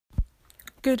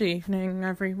Good evening,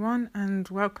 everyone, and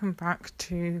welcome back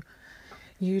to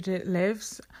Judith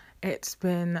Lives. It's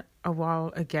been a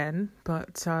while again,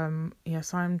 but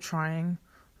yes, I'm trying.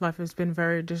 Life has been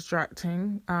very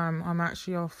distracting. I'm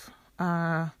actually off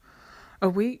for a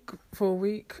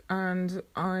week, and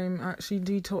I'm actually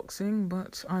detoxing,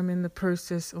 but I'm in the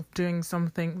process of doing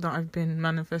something that I've been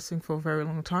manifesting for a very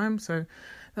long time, so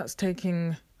that's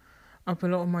taking up a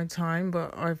lot of my time,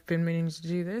 but I've been meaning to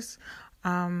do this.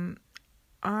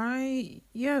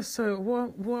 So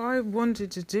what I wanted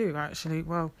to do actually,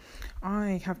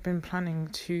 I have been planning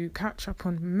to catch up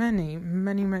on many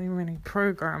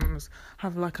programs.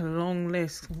 Have like a long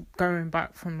list going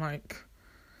back from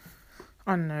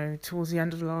towards the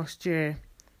end of last year.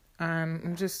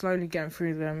 I'm just slowly getting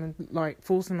through them and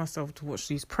forcing myself to watch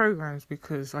these programs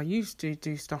because I used to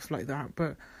do stuff like that,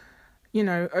 but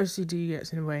OCD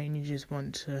gets in the way and you just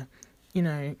want to,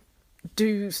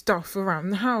 do stuff around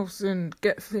the house and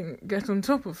get on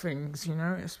top of things,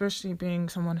 especially being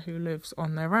someone who lives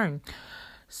on their own.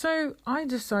 So I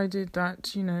decided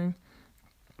that,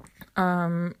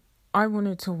 I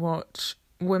wanted to watch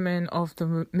Women of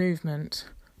the Movement.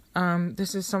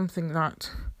 This is something that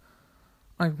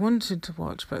I wanted to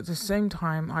watch, but at the same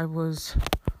time I was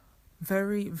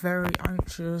very, very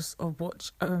anxious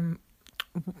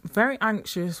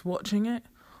watching it,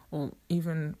 or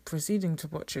even proceeding to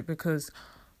watch it, because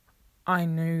I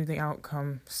knew the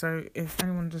outcome. So if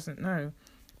anyone doesn't know,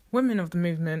 Women of the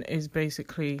Movement is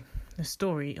basically the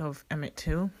story of Emmett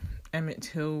Till. Emmett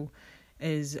Till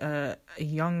is a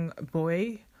young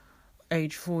boy,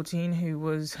 age 14, who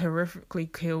was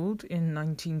horrifically killed in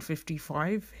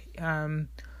 1955.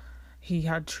 He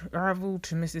had travelled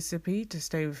to Mississippi to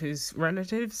stay with his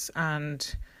relatives,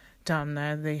 and down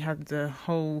there they had the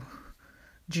whole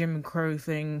Jim Crow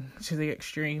thing to the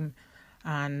extreme,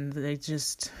 and they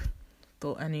just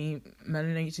thought any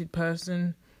melanated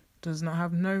person does not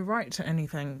have no right to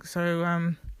anything.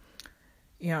 So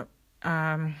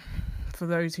for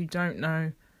those who don't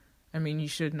know, you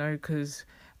should know, because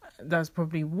that's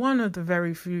probably one of the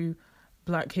very few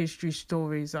Black history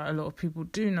stories that a lot of people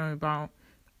do know about,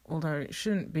 although it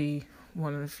shouldn't be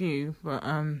one of the few. But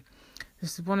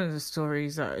this is one of the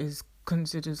stories that is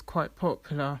considered quite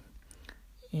popular.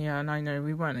 Yeah, and I know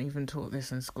we weren't even taught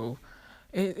this in school.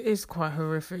 It is quite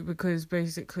horrific because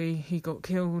basically he got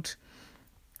killed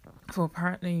for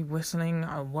apparently whistling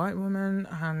at a white woman,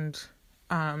 and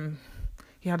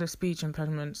he had a speech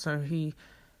impediment, so he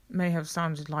may have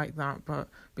sounded like that, but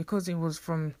because he was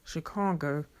from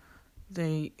Chicago,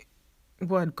 the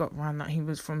word got around that he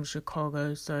was from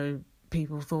Chicago, so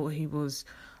people thought he was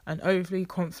an overly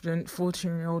confident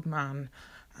 14-year-old man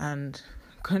and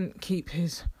couldn't keep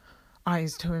his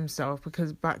eyes to himself,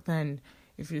 because back then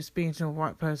if you're speaking to a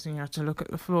white person you had to look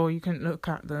at the floor, you couldn't look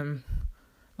at them.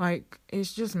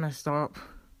 It's just messed up.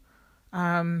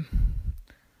 So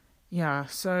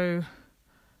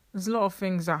there's a lot of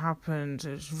things that happened.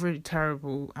 It's really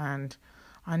terrible, and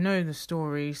I know the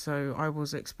story, so I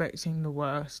was expecting the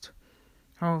worst.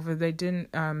 However, they didn't.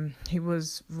 He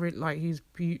was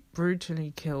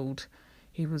brutally killed.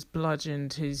 He was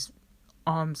bludgeoned. His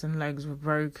arms and legs were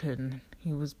broken.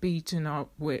 He was beaten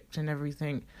up, whipped and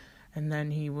everything, and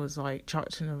then he was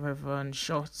chucked in a river and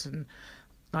shot and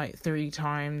 3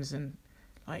 times, and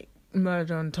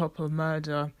murder on top of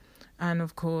murder. And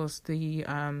of course the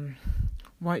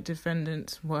white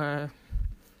defendants were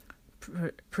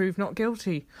proved not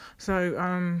guilty,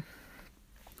 so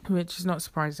which is not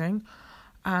surprising,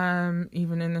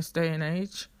 even in this day and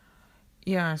age.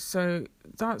 Yeah, so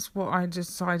that's what I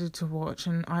decided to watch,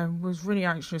 and I was really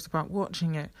anxious about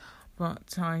watching it,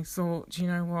 but I thought, you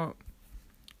know what,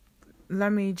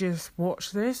 let me just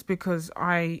watch this because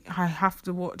I have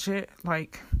to watch it.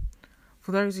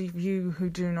 For those of you who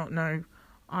do not know,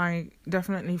 I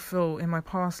definitely feel in my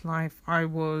past life I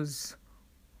was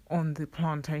on the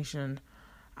plantation,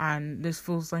 and this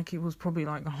feels like it was probably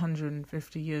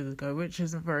 150 years ago, which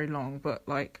isn't very long, but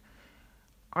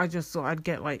I just thought I'd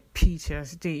get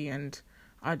PTSD, and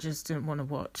I just didn't want to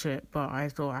watch it, but I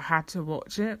thought I had to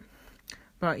watch it.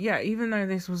 But yeah, even though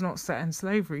this was not set in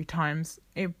slavery times,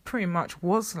 it pretty much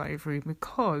was slavery,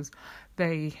 because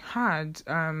they had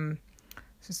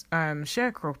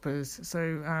sharecroppers.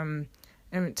 So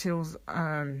Emmett Till's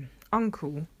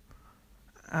uncle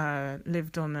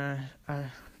lived on a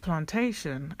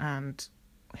plantation, and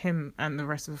him and the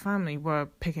rest of the family were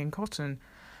picking cotton.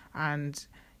 And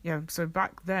yeah, so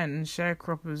back then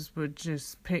sharecroppers would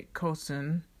just pick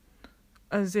cotton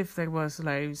as if they were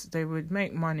slaves. They would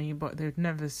make money, but they'd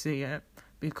never see it,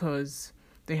 because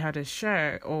they had a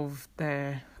share of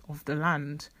the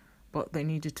land, but they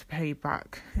needed to pay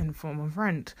back in the form of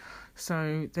rent.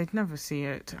 So they'd never see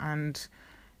it, and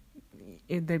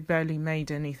they barely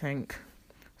made anything.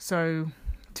 So,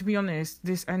 to be honest,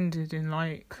 this ended in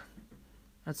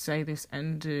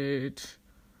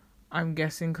I'm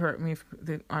guessing, correct me if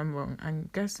I'm wrong, I'm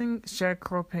guessing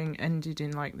sharecropping ended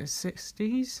in the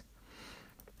 60s,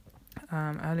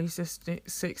 early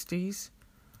 60s,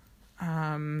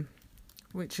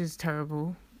 which is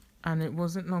terrible, and it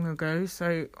wasn't long ago.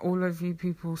 So all of you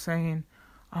people saying,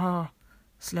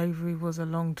 slavery was a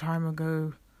long time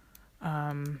ago,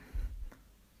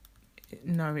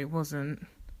 no, it wasn't.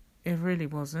 It really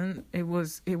wasn't. It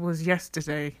was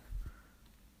yesterday.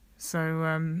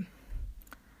 So,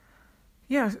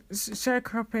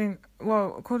 sharecropping,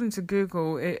 well, according to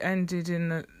Google, it ended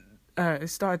it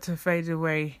started to fade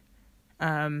away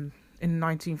in the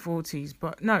 1940s.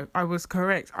 But no, I was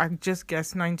correct. I just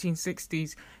guessed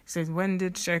 1960s. It says, when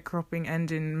did sharecropping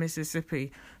end in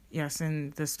Mississippi? Yes,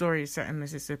 and the story is set in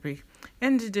Mississippi.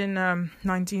 Ended in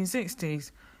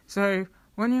 1960s. So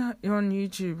when you're on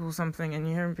YouTube or something and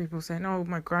you're hearing people saying, oh,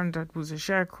 my granddad was a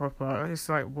sharecropper, it's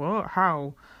like, what?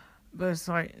 How? But it's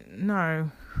like,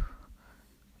 no.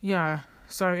 Yeah,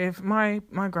 so if my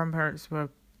grandparents were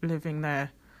living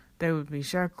there, they would be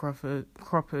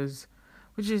sharecroppers,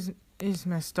 which is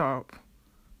messed up.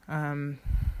 It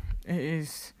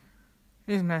is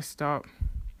messed up.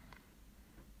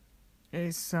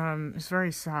 It's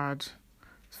very sad.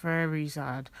 It's very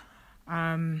sad.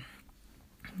 So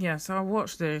I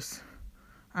watched this.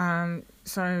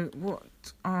 So what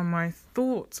are my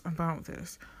thoughts about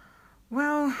this?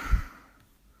 Well,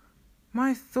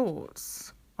 my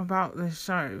thoughts about this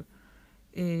show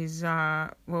is,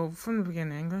 from the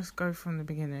beginning. Let's go from the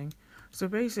beginning. So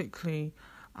basically,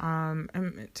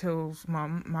 Emmett Till's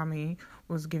mummy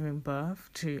was giving birth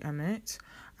to Emmett,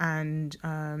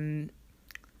 and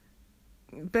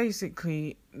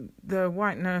basically the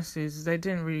white nurses, they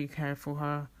didn't really care for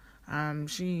her.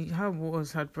 Her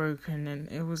waters had broken,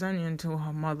 and it was only until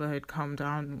her mother had come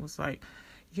down and was like,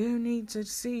 you need to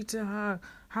see to her.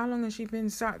 How long has she been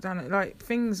sat down?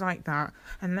 Things like that.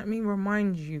 And let me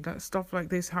remind you that stuff like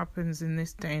this happens in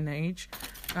this day and age.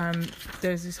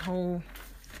 There's this whole,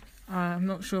 I'm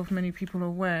not sure if many people are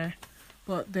aware,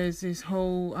 but there's this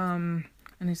whole, and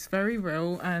it's very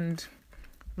real, and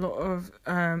a lot of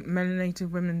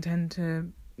melanated women tend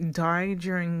to die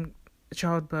during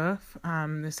childbirth.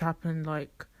 This happened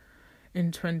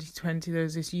in 2020. There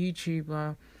was this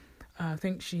YouTuber, I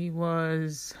think she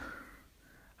was,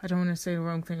 I don't want to say the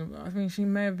wrong thing, but I think she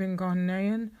may have been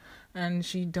Ghanaian, and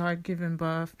she died giving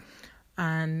birth.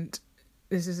 And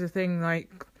this is a thing,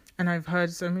 and I've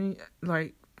heard so many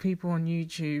people on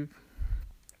YouTube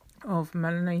of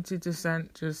melanated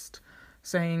descent just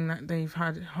saying that they've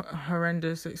had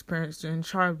horrendous experience during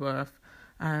childbirth,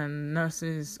 and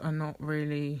nurses are not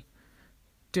really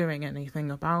doing anything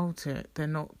about it. They're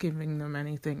not giving them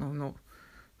anything, or not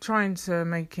trying to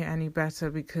make it any better,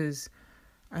 because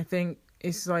I think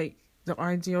it's the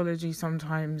ideology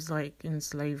sometimes, in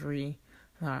slavery,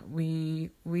 that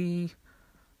we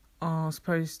are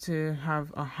supposed to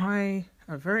have a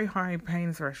very high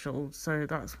pain threshold. So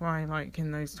that's why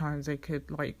in those times they could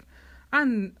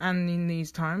and in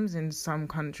these times in some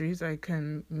countries they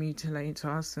can mutilate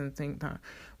us and think that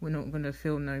we're not going to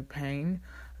feel no pain.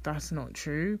 That's not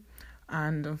true,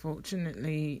 and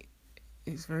unfortunately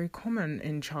it's very common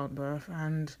in childbirth.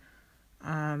 And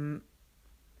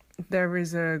there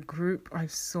is a group I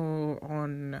saw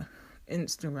on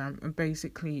Instagram, and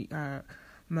basically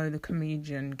Mo the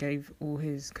comedian gave all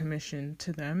his commission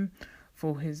to them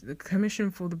for the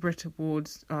commission for the Brit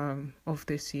Awards of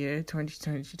this year,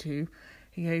 2022.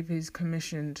 He gave his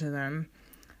commission to them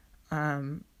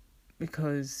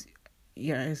because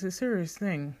it's a serious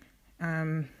thing.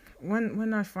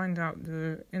 When I find out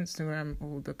the Instagram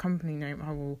or the company name,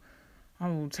 I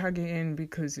will tag it in,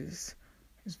 because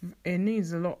it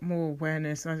needs a lot more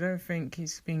awareness. I don't think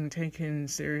it's being taken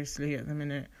seriously at the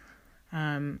minute.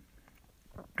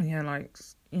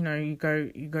 You go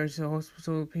to the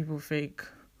hospital, people think,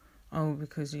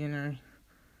 because you're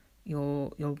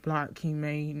black, you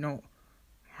may not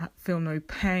feel no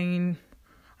pain.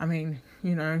 I mean,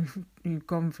 you've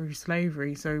gone through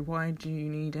slavery, so why do you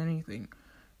need anything?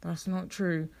 That's not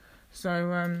true.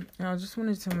 So I just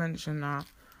wanted to mention that.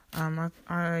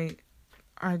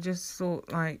 I just thought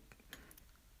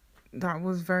that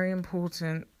was very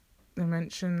important to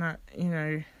mention, that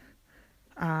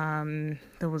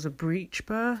there was a breech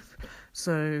birth.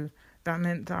 So that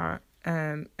meant that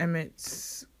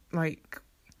Emmett's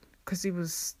because he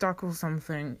was stuck or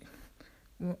something,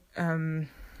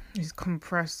 he's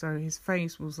compressed, so his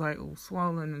face was like all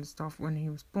swollen and stuff when he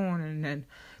was born, and then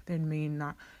they'd mean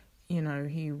that, you know,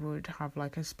 he would have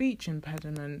like a speech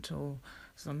impediment or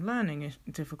some learning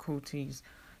difficulties.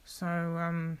 So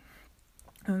and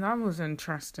that was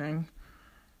interesting.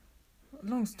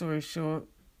 Long story short,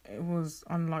 it was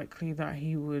unlikely that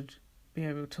he would be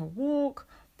able to walk,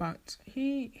 but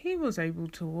he was able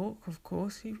to walk. Of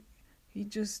course, he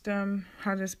just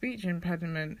had a speech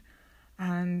impediment.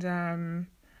 And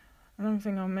another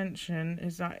thing I'll mention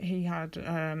is that he had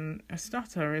a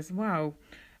stutter as well.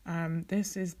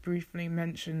 This is briefly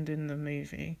mentioned in the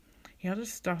movie. He had a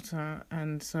stutter,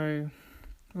 and so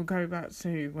we'll go back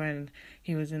to when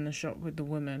he was in the shop with the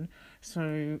woman.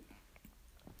 So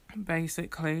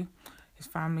basically, his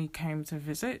family came to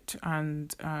visit,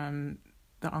 and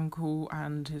the uncle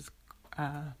and his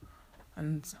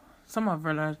and some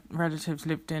other relatives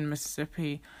lived in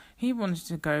Mississippi. He wanted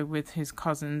to go with his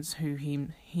cousins, who he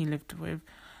lived with,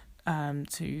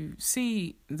 to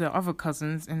see the other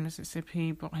cousins in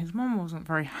Mississippi, but his mum wasn't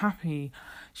very happy.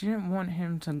 She didn't want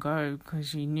him to go because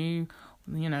she knew,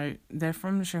 you know, they're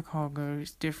from Chicago,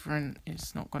 it's different,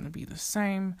 it's not going to be the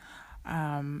same.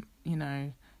 You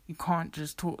know, you can't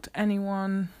just talk to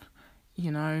anyone,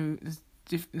 you know,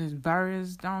 there's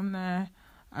barriers down there.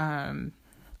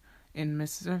 In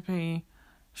Mississippi,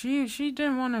 she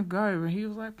didn't want to go. He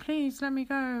was like, please let me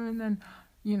go. And then,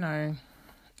 you know,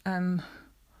 and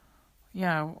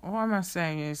yeah, what I must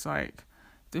say is, like,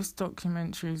 this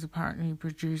documentary is apparently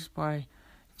produced by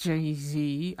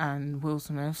Jay-Z and Will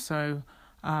Smith. So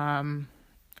I'm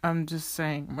just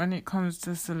saying, when it comes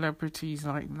to celebrities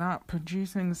like that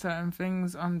producing certain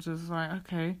things, I'm just like,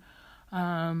 okay,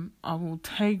 I will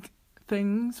take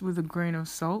things with a grain of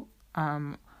salt.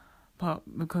 But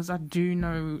because I do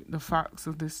know the facts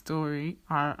of this story,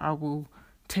 I will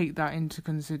take that into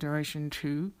consideration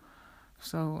too.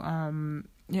 So,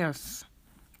 yes.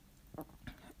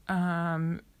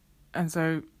 And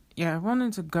so, yeah, I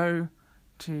wanted to go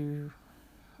to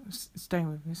stay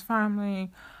with his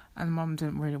family, and Mum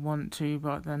didn't really want to,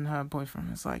 but then her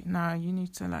boyfriend was like, no, you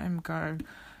need to let him go.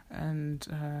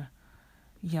 And,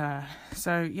 yeah.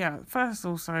 So, yeah, first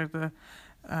also,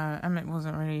 Emmett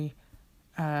wasn't really...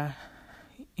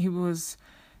 he was,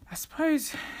 I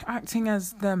suppose, acting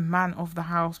as the man of the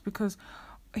house, because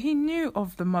he knew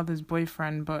of the mother's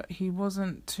boyfriend, but he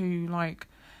wasn't too, like,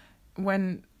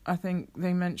 when I think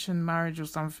they mentioned marriage or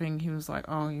something, he was like,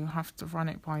 oh, you have to run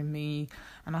it by me.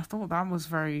 And I thought that was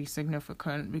very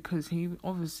significant, because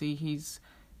he's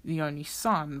the only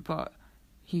son, but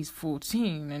he's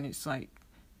 14, and it's like,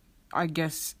 I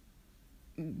guess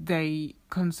they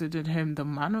considered him the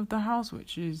man of the house,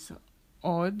 which is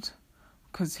odd,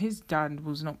 because his dad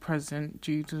was not present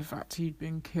due to the fact he'd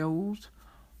been killed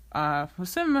for a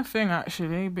similar thing,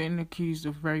 actually, being accused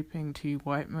of raping 2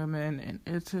 white women in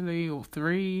Italy, or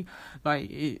 3. Like,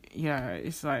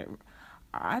 it's like,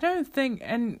 I don't think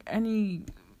any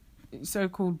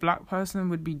so-called black person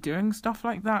would be doing stuff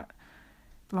like that,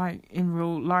 like, in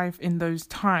real life in those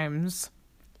times,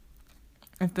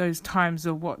 if those times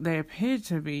are what they appear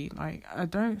to be. Like, I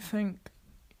don't think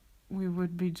we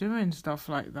would be doing stuff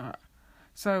like that.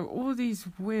 So all these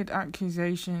weird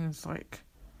accusations, like,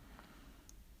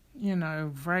 you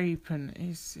know, rape, and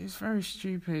it's very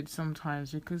stupid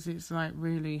sometimes, because it's like,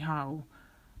 really, how?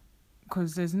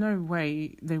 Because there's no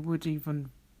way they would even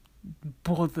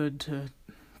bother to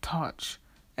touch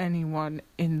anyone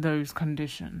in those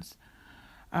conditions.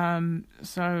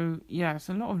 So yes,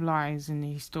 a lot of lies in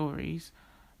these stories,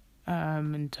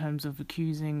 in terms of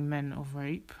accusing men of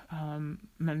rape,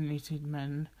 melanated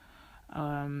men.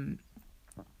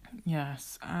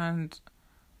 Yes, and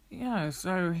yeah,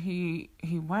 so he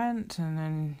went, and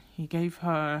then he gave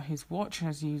her his watch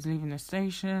as he was leaving the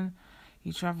station.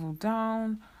 He travelled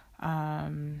down.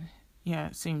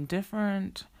 It seemed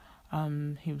different.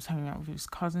 He was hanging out with his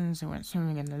cousins. They went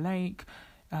swimming in the lake.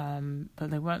 But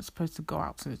they weren't supposed to go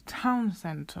out to the town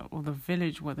centre or the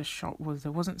village where the shop was. They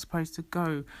wasn't supposed to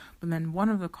go. But then one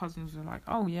of the cousins was like,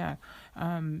 oh yeah,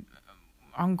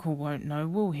 Uncle won't know,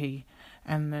 will he?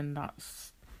 And then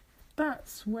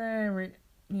that's where it,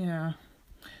 yeah.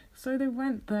 So they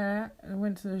went there, and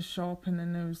went to the shop, and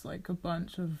then there was like a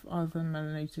bunch of other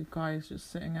melanated guys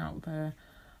just sitting out there,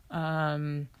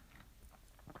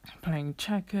 playing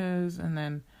checkers, and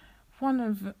then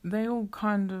they all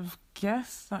kind of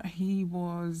guessed that he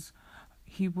was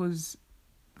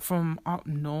from up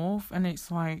north, and it's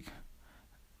like,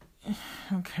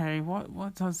 okay,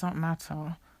 what does that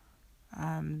matter?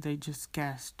 They just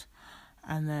guessed.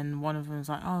 And then one of them was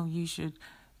like, oh, you should,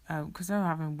 because they were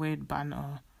having weird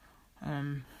banter.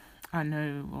 I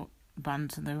know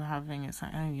banter they were having. It's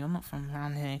like, oh, you're not from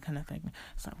around here, kind of thing.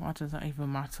 It's like, why does that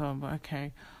even matter? But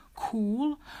okay,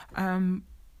 cool.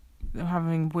 They were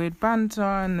having weird banter,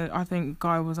 and I think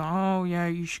guy was like, oh yeah,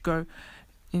 you should go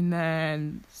in there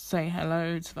and say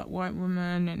hello to that white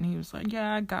woman. And he was like,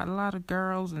 yeah, I got a lot of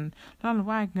girls and a lot of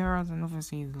white girls. And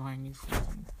obviously he's lying.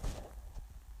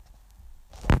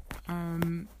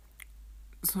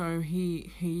 So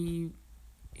he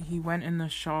went in the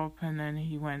shop, and then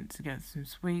he went to get some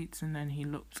sweets, and then he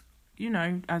looked,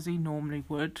 as he normally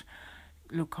would,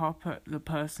 look up at the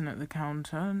person at the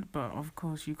counter, but of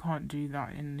course you can't do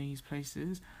that in these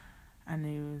places. And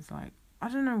he was like, I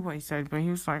don't know what he said, but he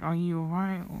was like, are you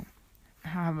alright? Or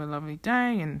have a lovely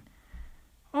day. And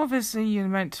obviously you're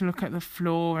meant to look at the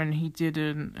floor, and he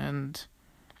didn't, and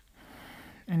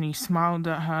he smiled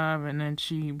at her, and then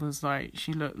she was like,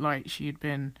 she looked like she'd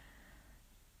been,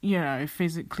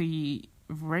 physically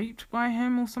raped by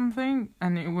him or something.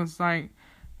 And it was like,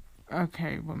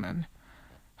 okay, woman.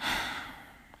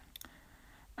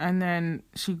 And then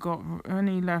when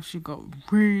he left, she got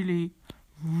really,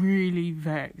 really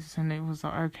vexed, and it was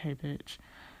like, okay, bitch.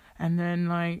 And then,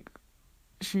 like,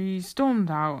 she stormed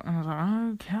out, and I was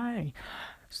like, okay.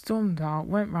 Stormed out,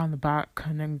 went round the back,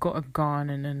 and then got a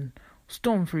gun, and then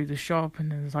stormed through the shop,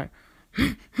 and then it was like,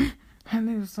 and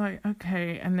it was like,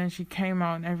 okay. And then she came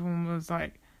out, and everyone was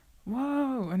like,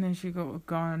 whoa. And then she got a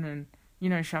gun, and, she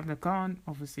had the gun,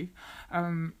 obviously.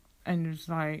 And it was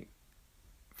like,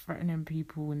 threatening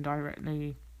people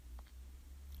indirectly,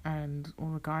 and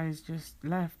all the guys just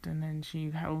left, and then she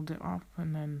held it up,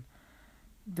 and then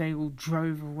they all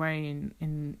drove away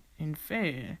in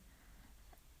fear.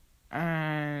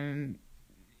 And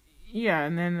yeah,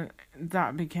 and then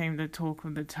that became the talk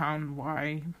of the town.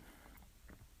 Why?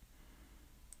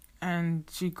 And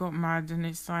she got mad, and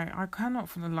it's like, I cannot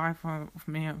for the life of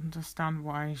me understand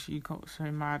why she got so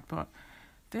mad, but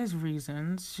there's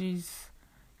reasons. She's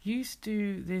used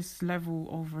to this level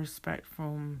of respect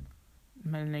from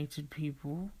melanated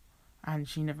people, and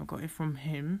she never got it from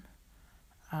him.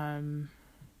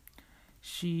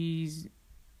 She's,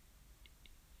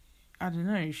 I don't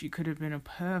know, she could have been a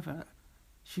pervert.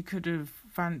 She could have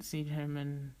fancied him,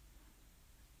 and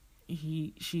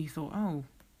she thought, oh,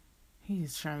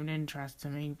 he's shown interest to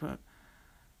me. But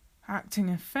acting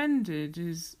offended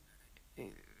is,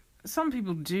 some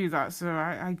people do that, so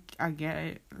I get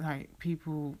it. Like,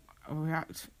 people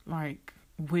react like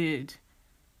weird.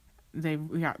 They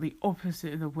react the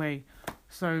opposite of the way.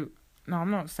 So, no, I'm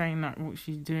not saying that what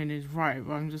she's doing is right,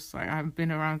 but I'm just like, I've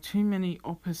been around too many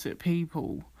opposite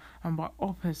people. And by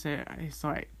opposite, it's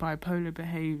like bipolar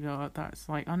behaviour that's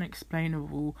like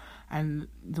unexplainable. And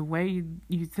the way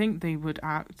you think they would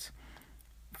act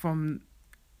from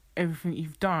everything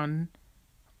you've done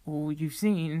or you've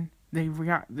seen, they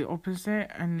react the opposite,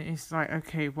 and it's like,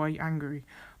 okay, why are you angry?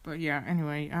 But yeah,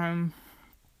 anyway,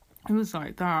 it was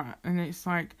like that, and it's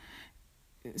like,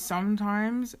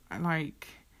 sometimes, like,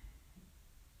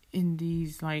 in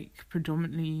these, like,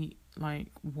 predominantly,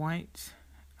 like, white,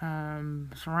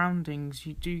 surroundings,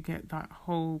 you do get that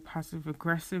whole passive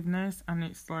aggressiveness, and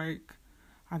it's like,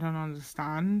 I don't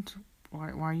understand,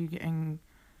 why are you getting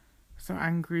so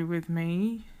angry with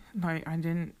me? Like, I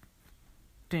didn't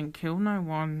kill no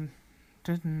one,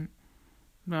 didn't.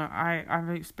 But I've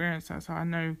experienced that, so I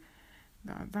know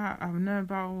that I know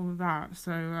about all of that.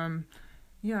 So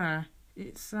yeah,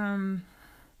 it's that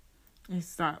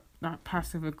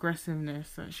passive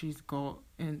aggressiveness that she's got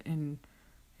in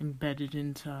embedded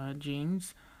into her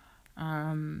genes.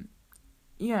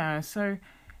 Yeah, so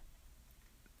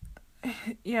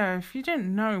yeah, if you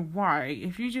didn't know why,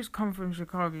 if you just come from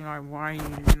Chicago, you're like, why are you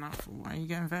doing that for? Why are you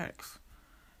getting vexed?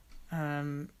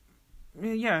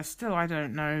 Yeah, still I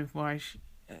don't know why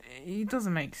it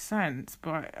doesn't make sense,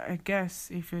 but I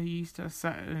guess if you're used to a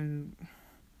certain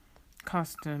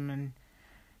custom and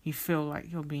you feel like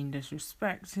you're being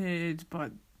disrespected,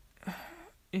 but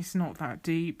it's not that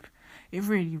deep. It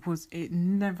really was. It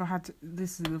never had to.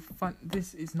 This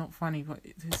is not funny, but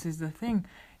this is the thing.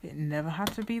 It never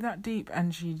had to be that deep,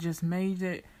 and she just made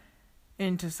it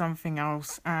into something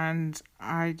else. And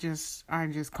I just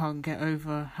can't get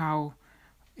over how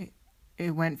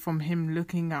it went from him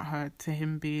looking at her to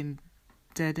him being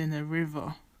dead in a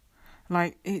river.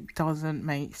 Like, it doesn't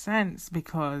make sense,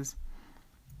 because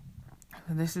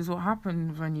this is what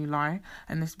happens when you lie,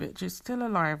 and this bitch is still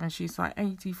alive, and she's like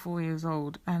 84 years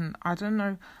old. And I don't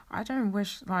know, I don't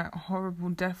wish like horrible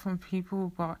death on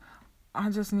people, but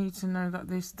I just need to know that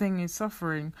this thing is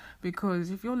suffering, because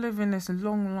if you're living this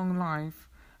long life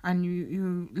and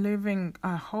you living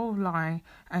a whole lie,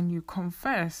 and you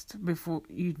confessed before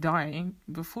you died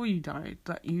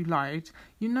that you lied.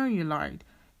 You lied.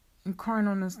 You're crying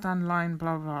on the stand lying,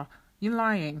 blah blah. You're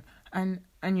lying, and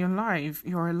you're alive.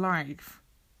 You're alive.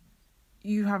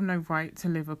 You have no right to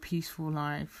live a peaceful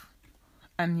life,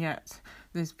 and yet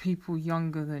there's people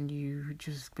younger than you who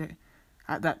just get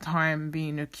at that time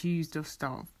being accused of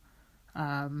stuff,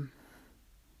 and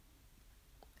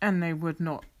they would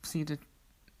not see the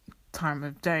time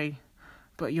of day,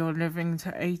 but you're living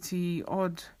to 80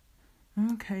 odd.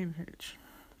 Okay, bitch.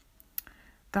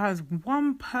 That is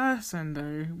one person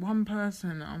though. One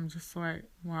person. I'm just like,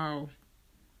 wow.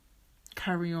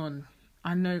 Carry on.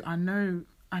 I know.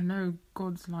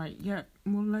 God's like, yeah,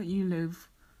 we'll let you live.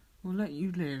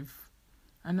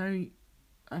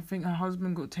 I think her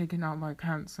husband got taken out by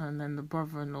cancer, and then the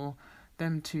brother-in-law,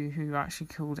 them two who actually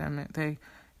killed Emmett, they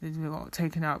got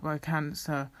taken out by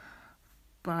cancer.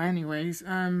 But anyways,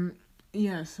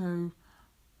 yeah, so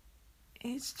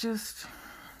it's just,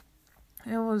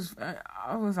 I was like,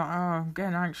 oh, I'm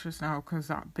getting anxious now because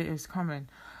that bit is coming.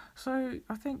 So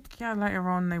I think, yeah, later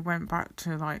on they went back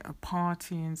to like a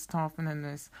party and stuff, and then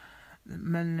this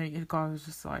melanated guy was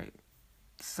just like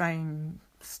saying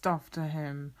stuff to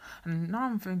him, and now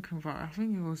I'm thinking about it, I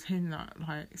think it was him that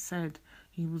like said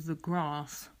he was the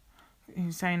grass. He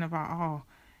was saying about,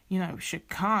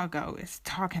 Chicago is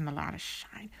talking a lot of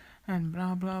shit and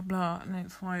blah blah blah, and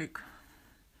it's like,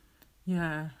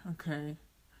 yeah, okay,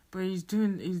 but he's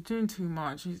doing too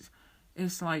much.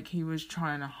 It's like he was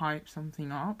trying to hype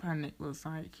something up, and it was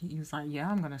like he was like, yeah,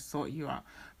 I'm gonna sort you out,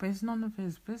 but it's none of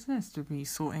his business to be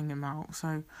sorting him out.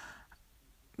 So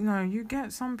you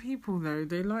get some people though,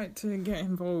 they like to get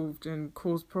involved and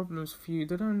cause problems for you.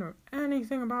 They don't know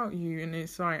anything about you, and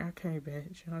it's like, okay,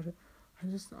 bitch, I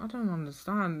don't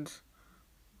understand.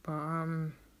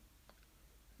 But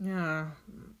yeah,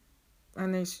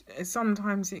 and it's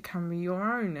sometimes it can be your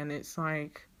own, and it's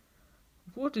like,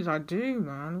 what did I do,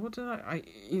 man?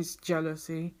 It's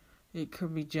jealousy. It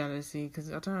could be jealousy,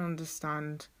 because I don't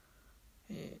understand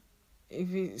it.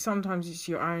 Sometimes it's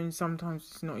your own, sometimes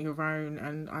it's not your own,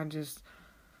 and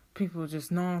people are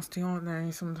just nasty, aren't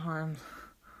they, sometimes?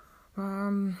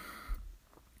 Yeah,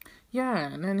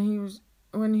 and then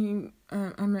when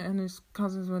Emmett and his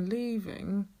cousins were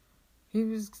leaving, he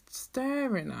was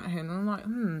staring at him, and I'm like,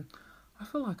 I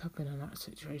feel like I've been in that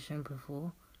situation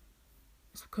before.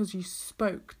 It's because you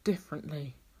spoke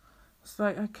differently. It's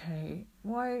like, okay,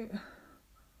 why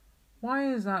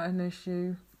is that an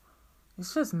issue?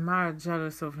 He's just mad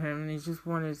jealous of him, and he just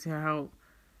wanted to help,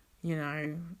 be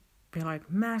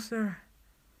like, Master,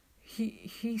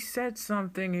 he said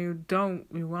something you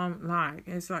won't like.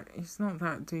 It's like, it's not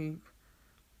that deep.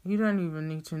 You don't even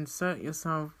need to insert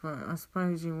yourself, but I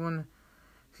suppose you want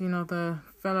to, the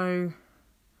fellow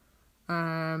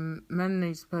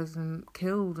Mennonite person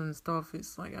killed and stuff.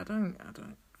 It's like, I don't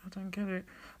get it.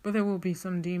 But there will be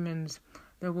some demons.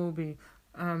 There will be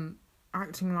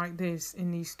acting like this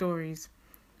in these stories.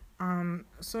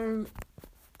 So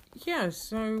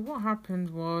what happened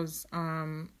was,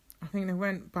 I think they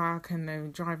went back and they were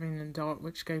driving in the dark,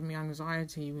 which gave me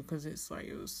anxiety because it's like,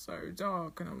 it was so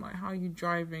dark, and I'm like, how are you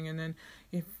driving? And then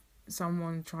if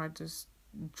someone tried to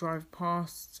drive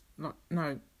past,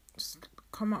 just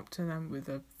come up to them with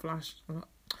a flash,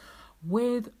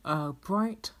 with a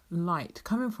bright light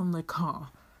coming from the car.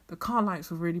 The car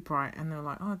lights were really bright, and they're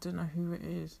like, oh, I don't know who it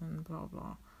is, and blah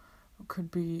blah. It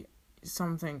could be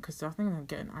something, because I think they're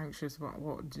getting anxious about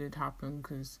what did happen,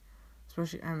 because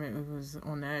especially Emmett was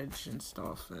on edge and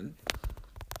stuff, and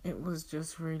it was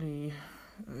just really,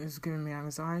 it was giving me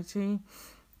anxiety.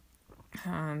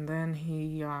 And then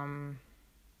he, I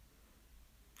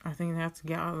think they had to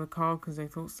get out of the car because they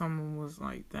thought someone was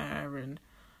like there and,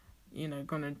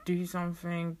 gonna do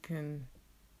something. And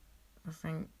I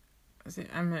think, is it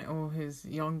Emmett or his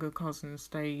younger cousin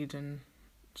stayed, and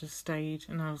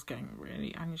I was getting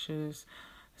really anxious.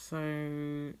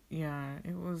 So yeah,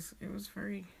 it was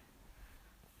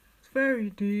very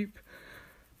deep,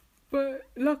 but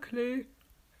luckily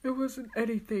it wasn't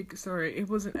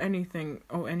anything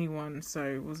or anyone, so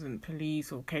it wasn't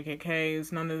police or KKK, it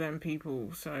was none of them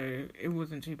people, so it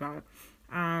wasn't too bad,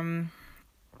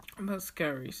 but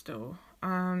scary still.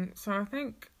 So I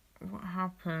think what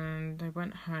happened, they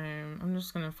went home. I'm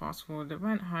just gonna fast forward. They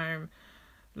went home.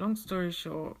 Long story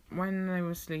short, when they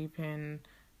were sleeping,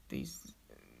 these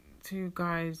two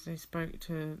guys, they spoke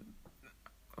to,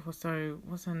 so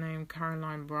what's her name,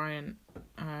 Caroline Bryant.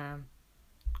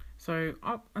 So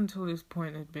up until this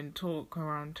point, there'd been talk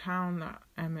around town that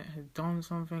Emmett had done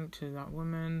something to that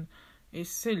woman. It's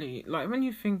silly. Like, when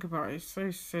you think about it, it's so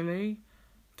silly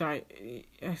that it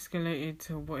escalated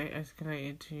to what it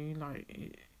escalated to.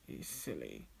 Like, it's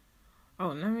silly. Oh,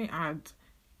 let me add,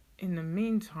 in the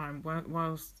meantime,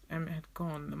 whilst Emmett had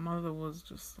gone, the mother was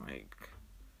just like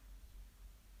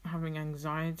having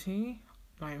anxiety,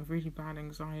 like really bad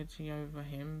anxiety over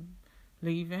him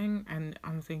leaving. And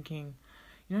I'm thinking,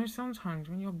 sometimes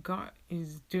when your gut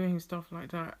is doing stuff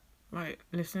like that, like,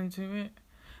 listen to it.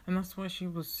 And that's why she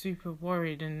was super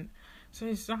worried. And so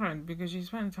it's sad because she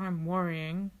spent time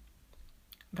worrying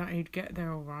that he'd get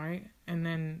there alright, and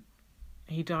then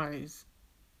he dies.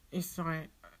 It's like,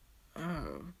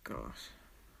 oh gosh,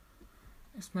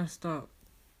 it's messed up.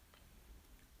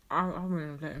 I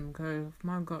wouldn't have let him go. If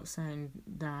my gut's saying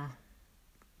nah,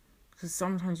 because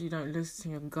sometimes you don't listen to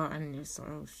your gut and you're like,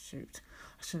 oh shoot,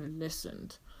 I should have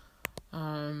listened.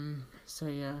 So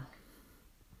yeah.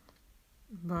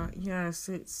 But yes,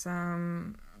 it's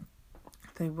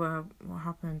what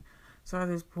happened. So at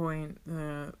this point,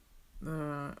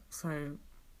 so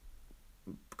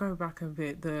go back a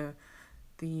bit. The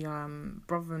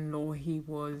brother-in-law, he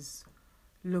was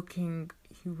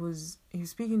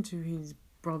speaking to his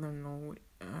brother-in-law,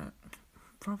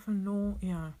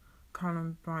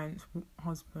 Callum Bryant's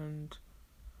husband,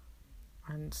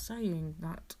 and saying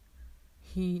that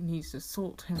he needs to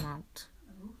sort him out.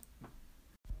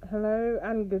 Hello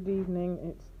and good evening,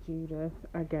 it's Judith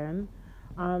again.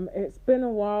 It's been a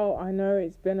while, I know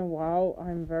it's been a while,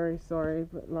 I'm very sorry,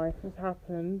 but life has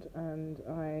happened and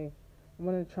I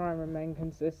want to try and remain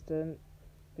consistent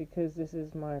because this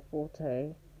is my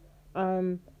forte.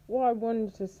 What I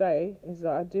wanted to say is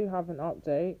that I do have an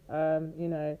update.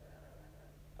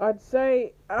 I'd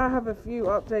say I have a few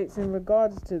updates in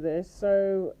regards to this.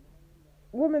 So,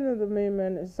 Women of the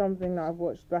Movement is something that I've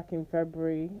watched back in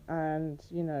February, and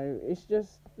it's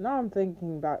just, now I'm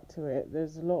thinking back to it,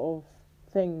 there's a lot of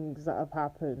things that have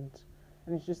happened,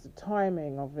 and it's just the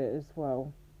timing of it as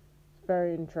well. It's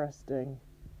very interesting.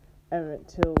 Emmett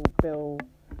Till bill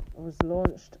was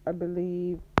launched, I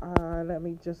believe, let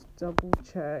me just double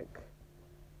check.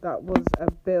 That was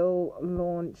a bill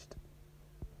launched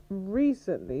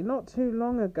recently, not too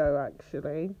long ago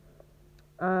actually.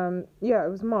 It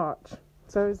was March.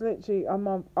 So it's literally a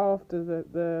month after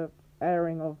the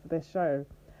airing of this show.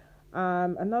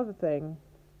 Another thing,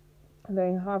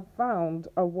 they have found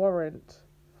a warrant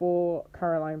for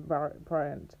Caroline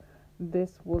Bryant.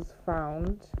 This was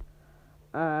found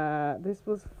on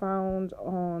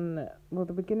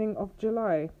the beginning of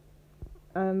July,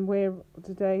 and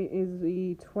today is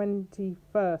the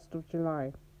 21st of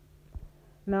July.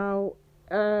 Now,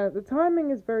 the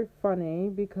timing is very funny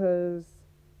because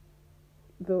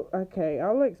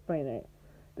I'll explain it.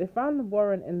 They found the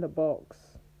warrant in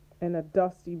a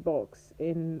dusty box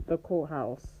in the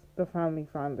courthouse. The family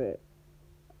found it.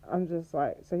 I'm just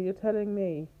like, so you're telling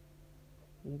me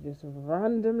you just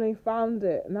randomly found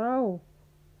it? No.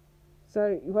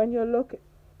 So when you're looking,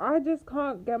 I just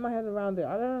can't get my head around it.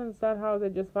 I don't understand how they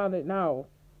just found it now.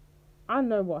 I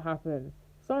know what happened.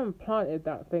 Someone planted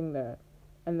that thing there.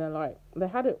 And they're like, they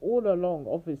had it all along,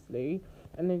 obviously,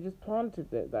 and they just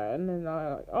planted it there. And then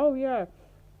they're like, oh yeah,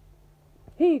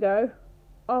 here you go.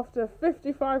 After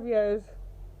 55 years,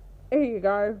 here you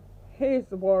go. Here's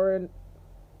the warrant.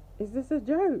 Is this a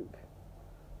joke?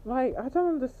 Like, I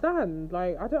don't understand.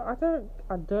 Like, I do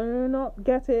not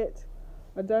get it.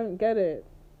 I don't get it.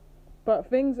 But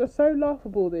things are so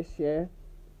laughable this year.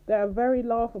 They are very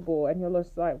laughable, and you're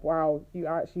just like, wow, you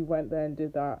actually went there and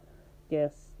did that.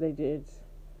 Yes, they did.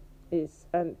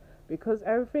 And because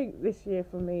everything this year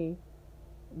for me,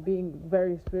 being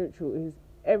very spiritual, is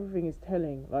everything is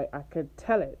telling. Like, I could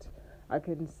tell it. I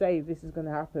can say this is going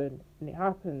to happen, and it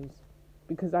happens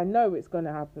because I know it's going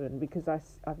to happen, because I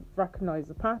recognize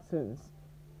the patterns,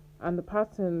 and the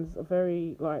patterns are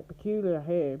very peculiar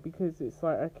here, because it's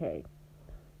like, okay,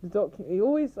 it's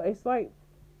like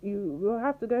you will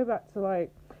have to go back to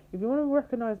if you want to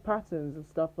recognize patterns and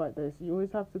stuff like this, you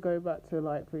always have to go back to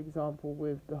for example,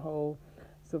 with the whole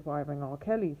Surviving R.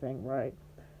 Kelly thing, right?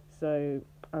 So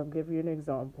I'll give you an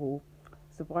example.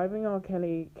 Surviving R.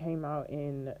 Kelly came out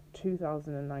in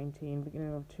 2019,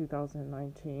 beginning of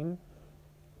 2019.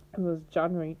 It was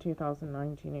January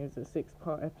 2019. It was a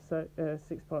six-part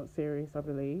series, I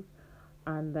believe.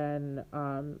 And then,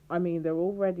 there were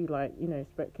already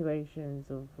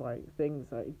speculations of things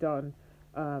that he'd done,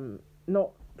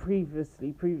 not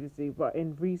previously, but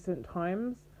in recent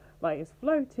times, it's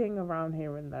floating around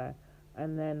here and there.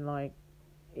 And then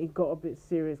it got a bit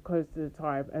serious close to the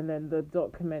time, and then the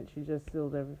documentary just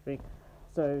sealed everything.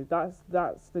 So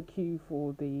that's the cue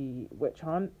for the witch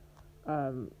hunt.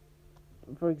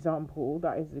 for example,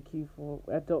 that is the cue for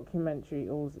a documentary.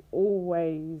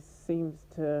 Always seems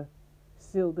to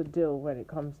seal the deal when it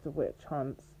comes to witch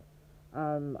hunts.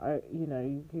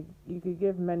 You could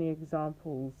give many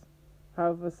examples.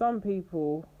 However, some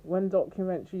people, when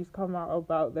documentaries come out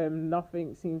about them,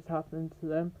 nothing seems to happen to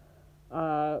them.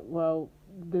 Well,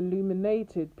 the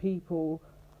illuminated people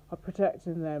are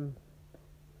protecting them,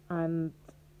 and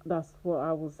that's what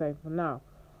I will say for now.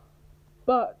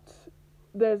 But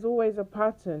there's always a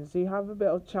pattern. So you have a bit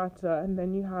of chatter, and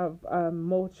then you have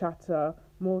more chatter,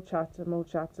 more chatter, more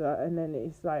chatter, and then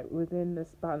it's like within the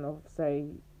span of say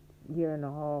year and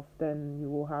a half, then you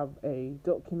will have a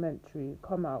documentary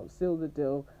come out, seal the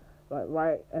deal, like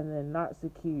right, and then that's the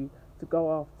cue to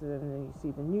go after them. And then you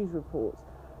see the news reports,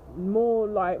 more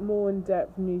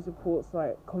in-depth news reports,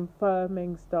 like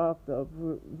confirming stuff that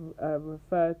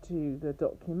refer to the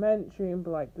documentary and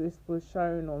be like, this was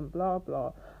shown on blah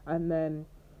blah, and then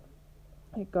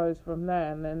it goes from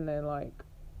there. And then they're like,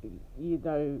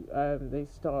 they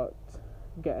start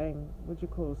getting, what do you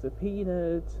call,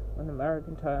 subpoenaed in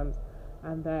American terms,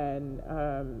 and then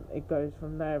it goes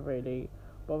from there really.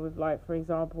 But with, like, for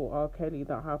example, R. Kelly,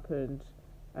 that happened,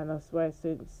 and I swear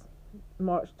since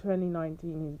March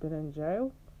 2019 he's been in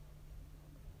jail,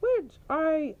 which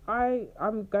I'm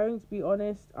going to be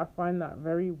honest, I find that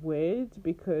very weird,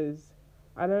 because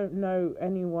I don't know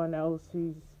anyone else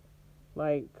who's,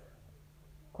 like,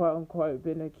 quote unquote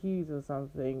been accused or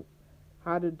something,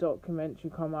 had a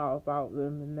documentary come out about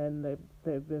them, and then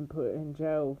they've been put in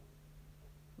jail.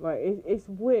 Like, it's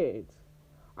weird.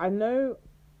 I know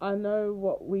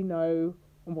what we know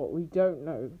and what we don't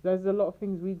know. There's a lot of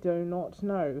things we do not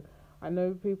know. I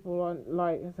know people aren't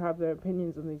like to have their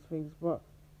opinions on these things, but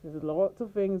there's lots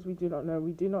of things we do not know.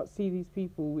 We do not see these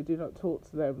people. We do not talk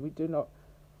to them.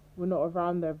 We're not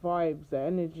around their vibes, their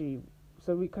energy.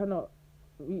 So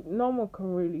no one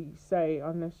can really say,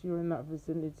 unless you're in that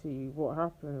vicinity, what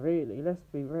happened really. Let's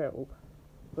be real.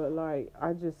 But, like,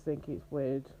 I just think it's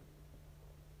weird.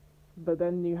 But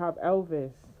then you have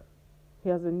Elvis. He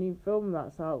has a new film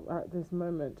that's out at this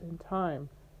moment in time.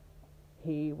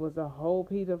 He was a whole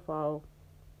paedophile.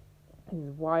 His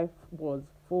wife was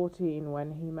 14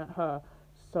 when he met her.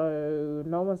 So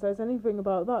no one says anything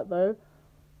about that, though.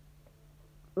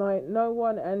 Like, no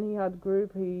one. And he had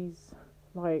groupies,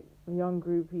 like young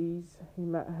groupies. He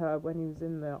met her when he was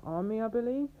in the army, I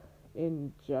believe,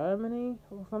 in Germany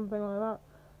or something like that.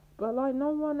 But, like, no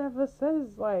one ever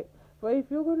says, like, but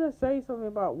if you're gonna say something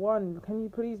about one, can you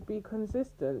please be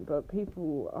consistent? But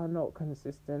people are not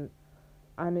consistent,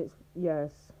 and it's,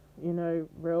 yes,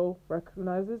 real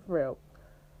recognizes real.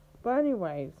 But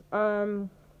anyways, going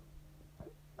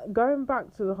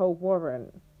back to the whole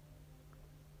warrant,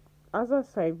 as I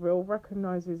say, real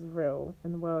recognizes real,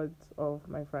 in the words of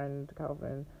my friend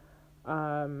Calvin.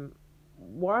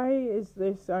 Why is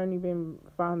this only been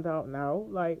found out now?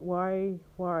 Like, why?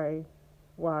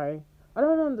 I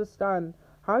don't understand.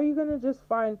 How are you gonna just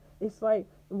find? It's like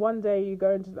one day you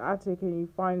go into the attic and you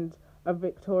find a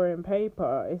Victorian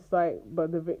paper. It's like,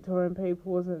 but the Victorian paper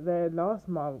wasn't there last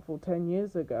month or 10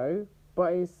 years ago,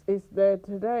 but it's there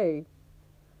today.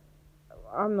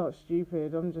 I'm not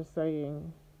stupid. I'm just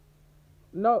saying.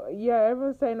 No, yeah,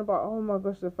 everyone's saying about, oh my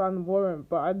gosh, they found the warrant,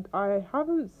 but I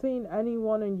haven't seen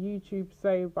anyone on YouTube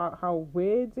say about how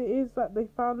weird it is that they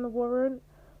found the warrant.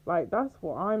 Like, that's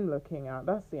what I'm looking at.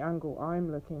 That's the angle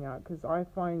I'm looking at, because I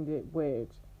find it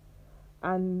weird.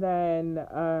 And then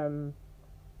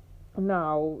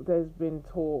now there's been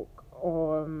talk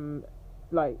of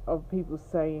people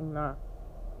saying that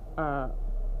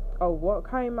what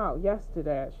came out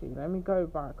yesterday, actually, let me go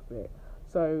back a bit.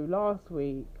 So last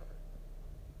week,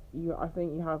 I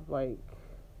think you have, like,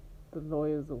 the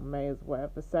lawyers or mayors,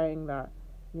 whatever, saying that,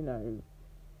 we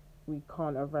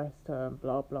can't arrest her and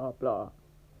blah blah blah.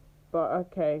 But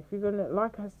okay, if you're gonna,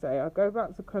 like I say, I go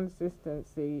back to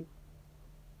consistency.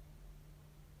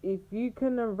 If you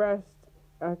can arrest,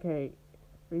 okay,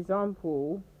 for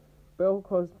example, Bill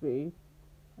Cosby,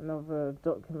 another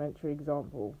documentary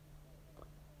example,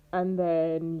 and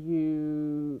then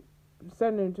you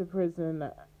send him to prison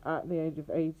at the age of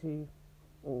 80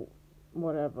 or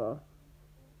whatever.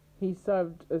 He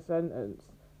served a sentence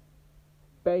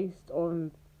based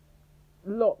on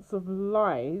lots of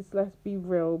lies, let's be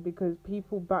real, because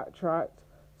people backtracked.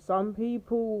 Some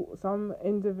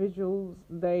individuals,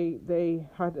 they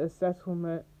had a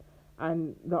settlement,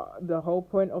 and the whole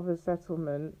point of a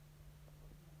settlement,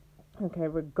 okay,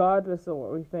 regardless of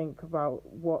what we think about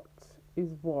what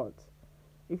is what,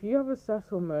 if you have a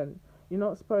settlement, you're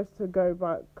not supposed to go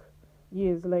back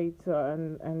years later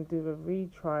and do a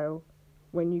retrial,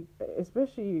 when you,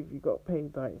 especially if you got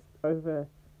paid like over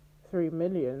 3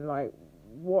 million. Like,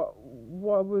 what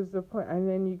was the point? And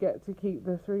then you get to keep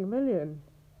the 3 million,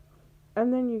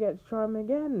 and then you get to try them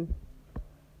again.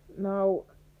 Now,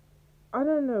 I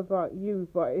don't know about you,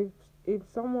 but if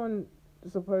someone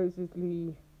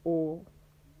supposedly or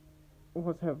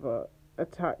whatever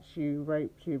attacks you,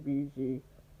 rapes you, abuse you,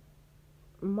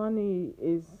 money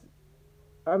is,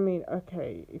 I mean,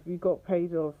 okay, if you got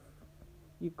paid off,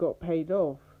 you got paid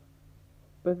off,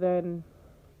 but then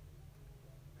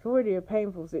it's already a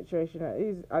painful situation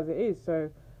as it is.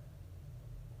 So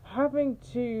having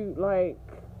to, like,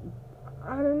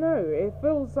 I don't know, it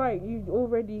feels like you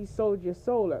already sold your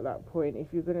soul at that point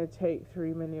if you're gonna take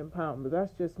 £3 million, but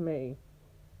that's just me.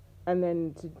 And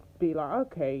then to be like,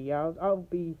 okay, yeah, I'll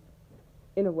be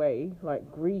in a way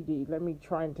like greedy, let me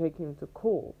try and take him to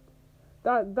court.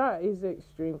 That is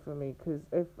extreme for me, because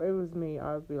if it was me,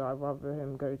 I'd be like, I'd rather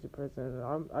him go to prison.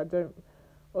 I don't,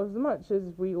 as much as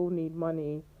we all need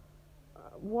money,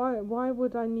 why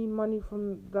would I need money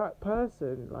from that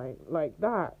person like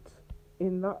that,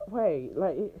 in that way?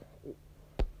 Like,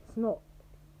 it's not,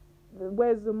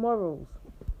 where's the morals?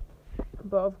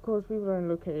 But of course people don't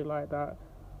look at it like that.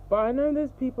 But I know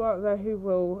there's people out there who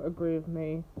will agree with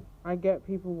me. I get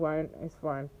people won't, it's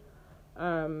fine.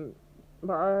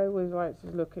 But I always like to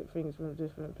look at things from a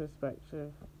different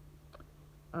perspective.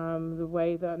 The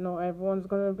way that not everyone's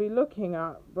going to be looking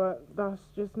at, but that's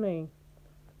just me.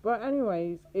 But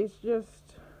anyways, it's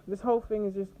just, this whole thing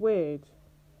is just weird,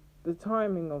 the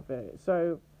timing of it.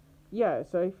 So yeah,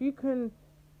 so if you can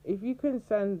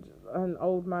send an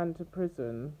old man to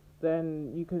prison,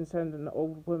 then you can send an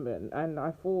old woman. And I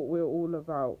thought we were all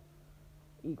about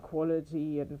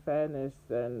equality and fairness,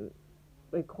 and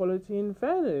equality and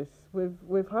fairness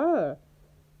with her,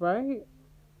 right?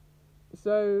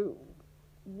 So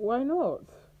why not?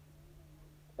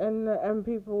 And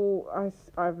people,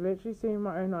 I've literally seen with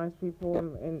my own eyes, people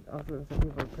I was going to say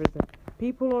people in prison,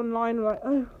 people online are like,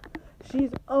 oh,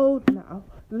 she's old now,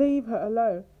 leave her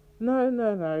alone.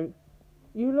 No,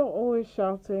 you lot always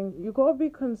shouting. You gotta be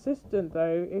consistent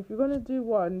though. If you're gonna do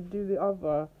one, do the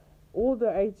other. All the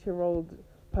 8-year-old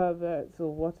perverts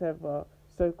or whatever,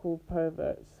 so-called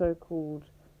perverts, so-called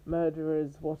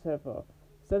murderers, whatever,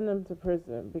 send them to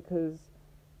prison, because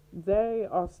they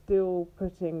are still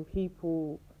putting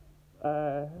people,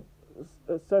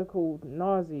 so-called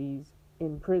Nazis,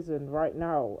 in prison right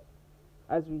now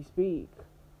as we speak,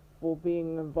 for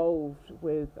being involved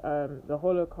with the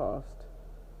Holocaust.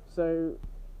 So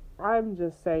I'm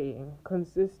just saying,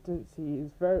 consistency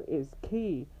is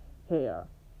key here.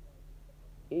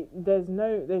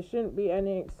 There shouldn't be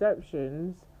any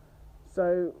exceptions.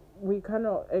 So we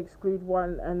cannot exclude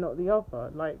one and not the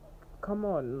other. Like, come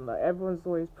on, like, everyone's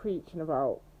always preaching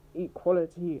about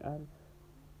equality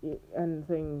and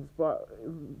things, but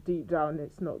deep down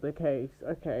it's not the case.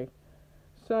 Okay,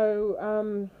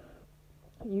 so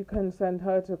you can send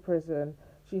her to prison.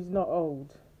 She's not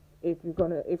old. If you're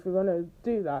gonna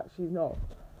do that, she's not.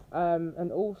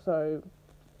 And also,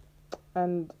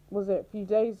 and was it a few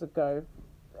days ago?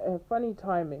 Funny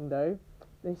timing though.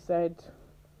 They said,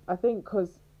 I think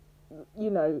because, you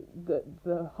know,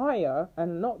 the higher,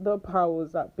 and not the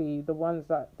powers that be, the ones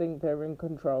that think they're in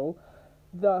control,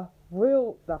 the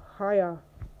higher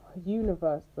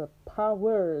universe, the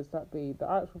powers that be, the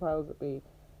actual powers that be,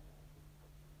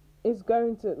 is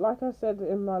going to, like I said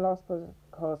in my last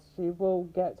podcast, she will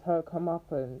get her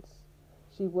comeuppance.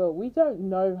 She will. We don't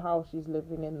know how she's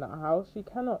living in that house. She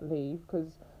cannot leave,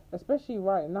 because especially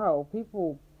right now,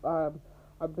 people, I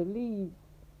believe,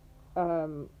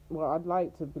 well, I'd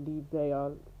like to believe they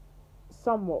are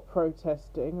somewhat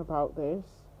protesting about this,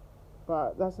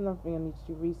 but that's another thing I need to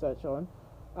do research on.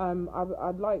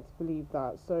 I'd like to believe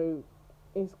that. So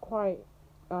it's quite,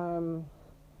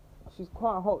 she's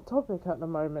quite a hot topic at the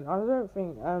moment. I don't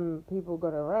think people are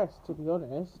gonna rest, to be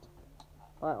honest.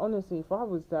 Like, honestly, if I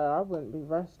was there, I wouldn't be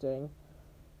resting.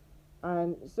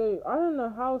 And so I don't know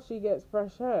how she gets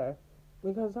fresh hair,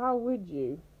 because how would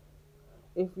you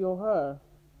if you're her?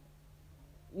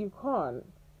 You can't.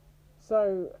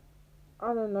 So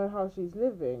I don't know how she's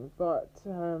living, but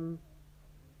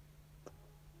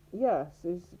yes,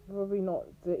 it's probably not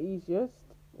the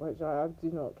easiest, which I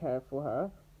do not care for her,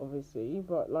 obviously,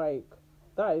 but like,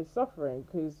 that is suffering,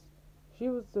 because she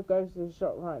was to go to the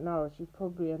shop right now, she'd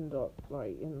probably end up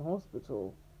like in the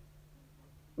hospital,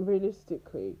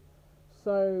 realistically.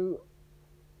 So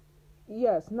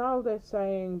yes, now they're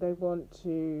saying they want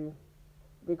to,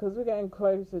 because we're getting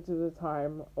closer to the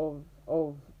time of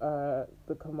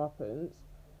the comeuppance.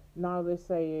 Now they're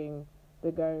saying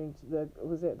they're going to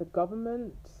the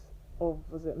government of,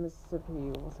 was it Mississippi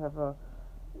or whatever,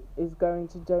 is going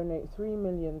to donate 3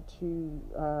 million to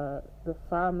the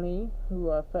family who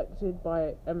are affected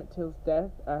by Emmett Till's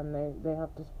death, and they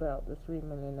have to split up the 3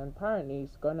 million. And apparently,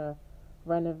 it's gonna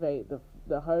renovate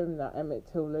the home that Emmett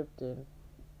Till lived in.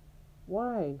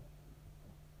 Why?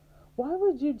 Why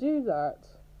would you do that?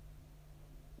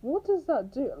 What does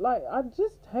that do? Like, I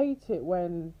just hate it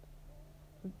when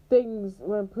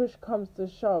push comes to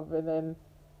shove, and then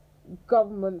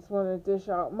governments want to dish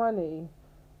out money,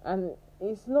 and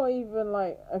it's not even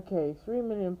like, okay, £3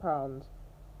 million.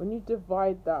 When you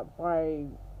divide that by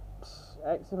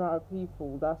X amount of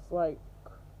people, that's like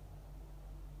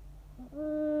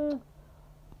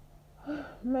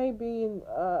maybe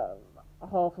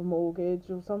half a mortgage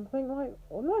or something, like,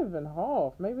 or not even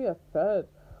half, maybe a third,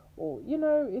 or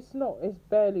it's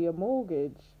barely a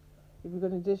mortgage if you're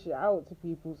going to dish it out to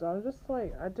people. So I'm just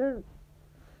like, I don't.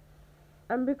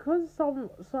 And because some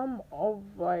of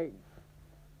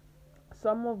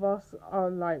us are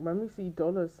like, when we see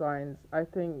dollar signs, I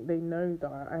think they know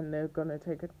that, and they're gonna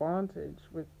take advantage.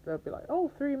 They'll be like, oh,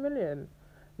 3 million.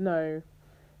 No,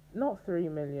 not 3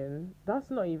 million. That's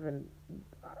not even.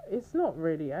 It's not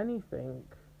really anything,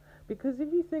 because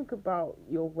if you think about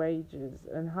your wages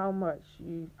and how much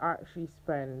you actually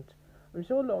spend, I'm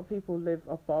sure a lot of people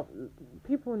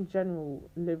people in general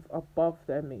live above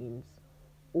their means,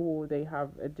 or they have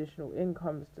additional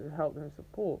incomes to help them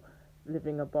support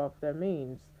living above their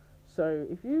means. So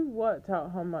if you worked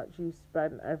out how much you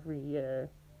spend every year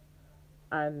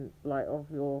and like of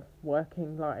your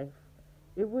working life,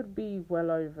 it would be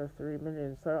well over 3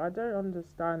 million. So I don't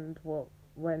understand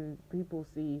when people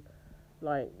see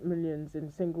like millions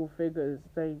in single figures,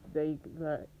 they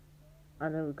like, I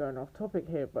know we're going off topic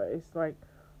here, but it's like,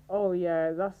 oh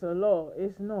yeah, that's a lot.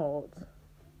 It's not,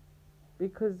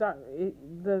 because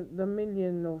the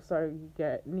million or so you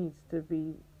get needs to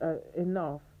be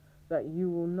enough that you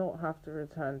will not have to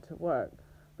return to work.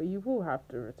 But you will have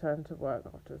to return to work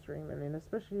after 3 million,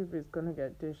 especially if it's going to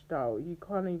get dished out. You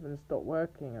can't even stop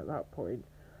working at that point.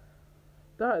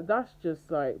 That's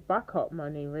just like backup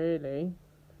money, really.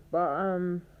 But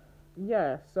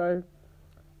yeah, so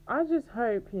I just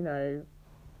hope,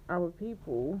 our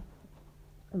people,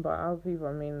 and by our people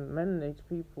I mean middle-aged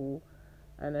people,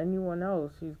 and anyone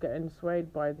else who's getting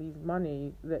swayed by these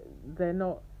money, that they're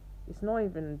not, it's not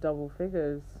even double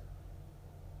figures.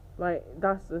 Like,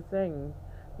 that's the thing,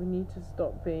 we need to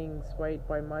stop being swayed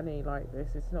by money like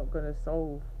this. It's not going to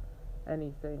solve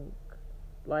anything.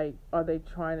 Like, are they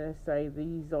trying to say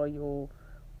these are your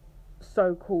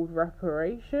so-called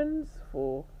reparations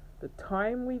for the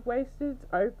time we wasted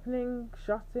opening,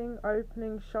 shutting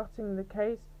the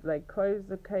case? They closed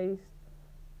the case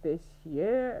this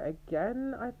year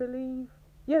again, I believe.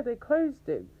 Yeah, they closed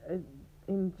it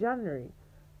in January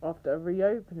after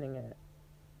reopening it.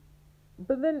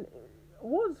 But then,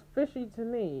 what's fishy to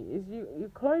me is you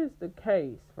close the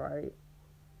case, right,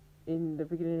 in the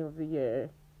beginning of the year,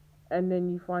 and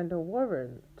then you find a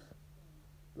warrant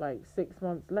like 6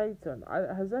 months later.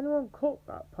 Has anyone caught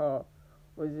that part,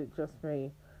 or is it just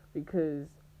me? Because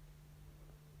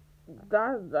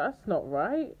that's not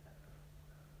right.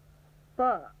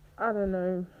 But I don't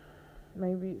know,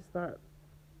 maybe it's that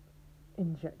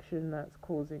injection that's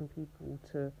causing people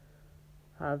to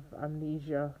have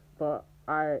amnesia. But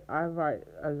I write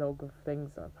a log of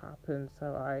things that have happened,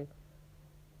 so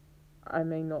I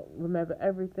may not remember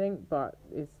everything, but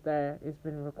it's there, it's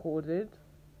been recorded,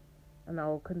 and I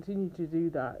will continue to do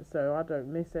that so I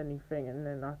don't miss anything, and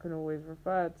then I can always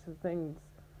refer to things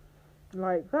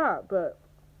like that. But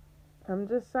I'm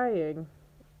just saying,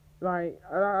 like,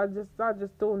 that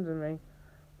just dawned on me.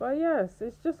 But yes,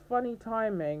 it's just funny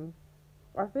timing.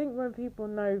 I think when people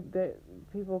know that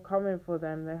people are coming for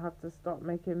them, they have to start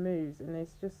making moves, and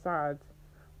it's just sad.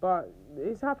 But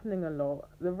it's happening a lot.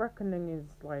 The reckoning is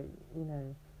like,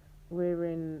 we're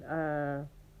in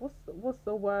what's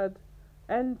the word?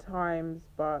 End times,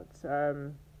 but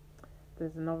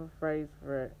there's another phrase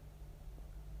for it,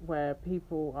 where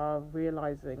people are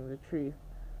realizing the truth,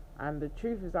 and the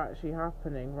truth is actually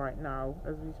happening right now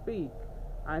as we speak,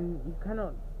 and you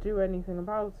cannot do anything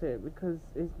about it because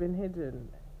it's been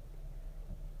hidden.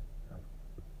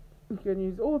 You can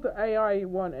use all the AI you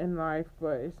want in life,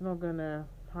 but it's not gonna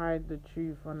hide the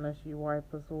truth unless you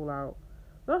wipe us all out.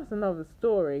 That's another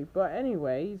story. But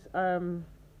anyways, I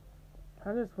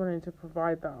just wanted to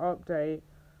provide that update.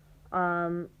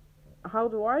 How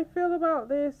do I feel about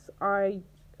this?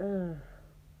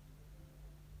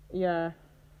 Yeah,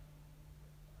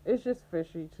 it's just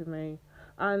fishy to me.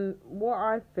 And what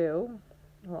I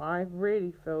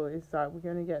really feel is that we're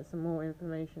going to get some more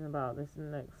information about this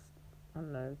in the next, I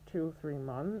don't know, 2 or 3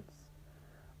 months.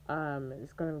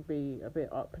 It's going to be a bit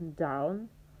up and down,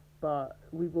 but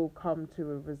we will come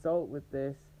to a result with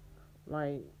this.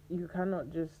 Like, you cannot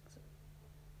just,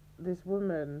 this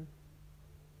woman,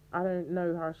 I don't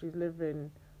know how she's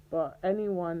living, but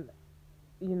anyone,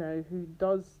 who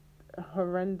does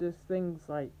horrendous things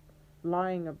like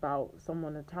lying about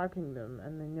someone attacking them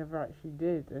and they never actually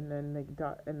did, and then they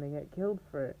die and they get killed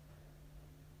for it.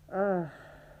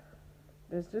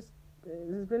 There's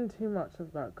been too much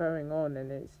of that going on,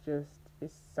 and it's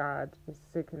sad, it's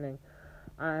sickening,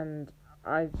 and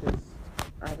I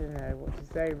don't know what to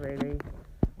say really,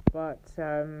 but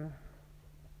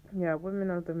yeah, women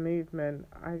of the movement,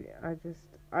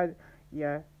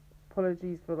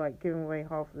 apologies for like giving away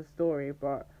half the story,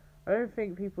 but I don't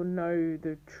think people know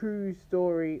the true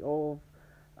story of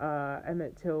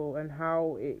Emmett Till and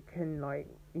how it can, like,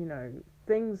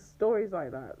 stories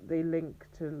like that, they link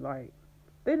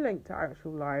to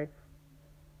actual life.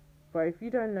 But if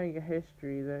you don't know your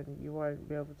history, then you won't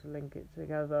be able to link it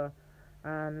together.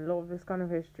 And a lot of this kind of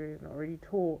history is not really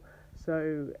taught.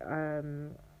 So,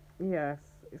 yes,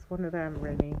 it's one of them,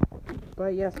 really.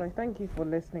 But yes, I thank you for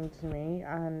listening to me,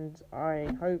 and I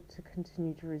hope to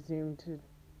continue to resume to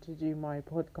do my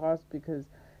podcast, because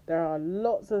there are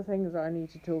lots of things that I need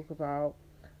to talk about.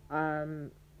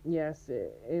 Yes,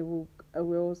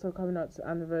 we're also coming up to the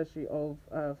anniversary of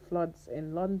floods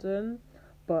in London,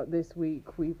 but this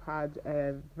week we've had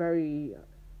a very,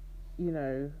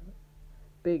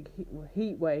 big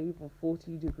heat wave of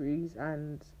 40 degrees,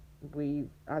 and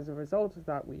as a result of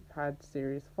that, we've had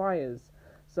serious fires.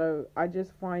 So I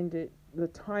just find the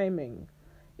timing,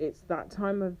 it's that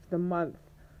time of the month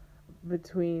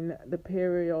between the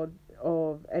period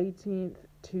of 18th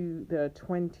to the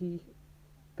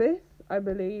 25th, I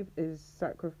believe, is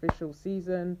sacrificial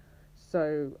season.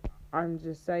 So I'm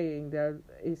just saying,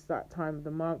 it's that time of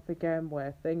the month again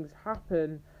where things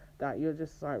happen that you're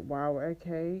just like, wow,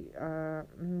 okay.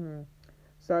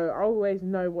 So I always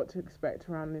know what to expect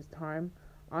around this time.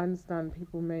 I understand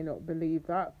people may not believe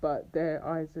that, but their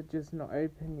eyes are just not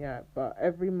open yet. But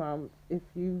every month, if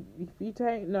you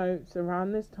take notes,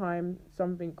 around this time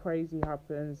something crazy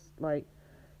happens, like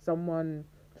someone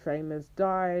famous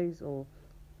dies or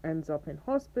ends up in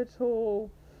hospital.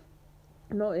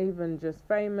 Not even just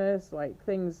famous, like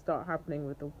things start happening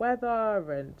with the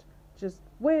weather and just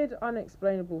weird,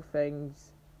 unexplainable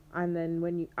things. And then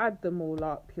when you add them all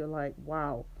up, you're like,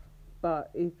 wow.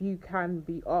 But if you can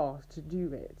be asked to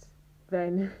do it,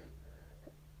 then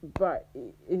but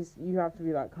you have to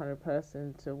be that kind of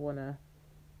person to want to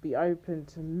be open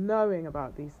to knowing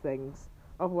about these things.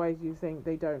 Otherwise you think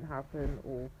they don't happen,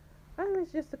 or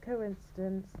it's just a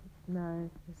coincidence.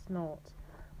 No, it's not.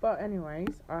 But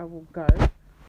anyways, I will go.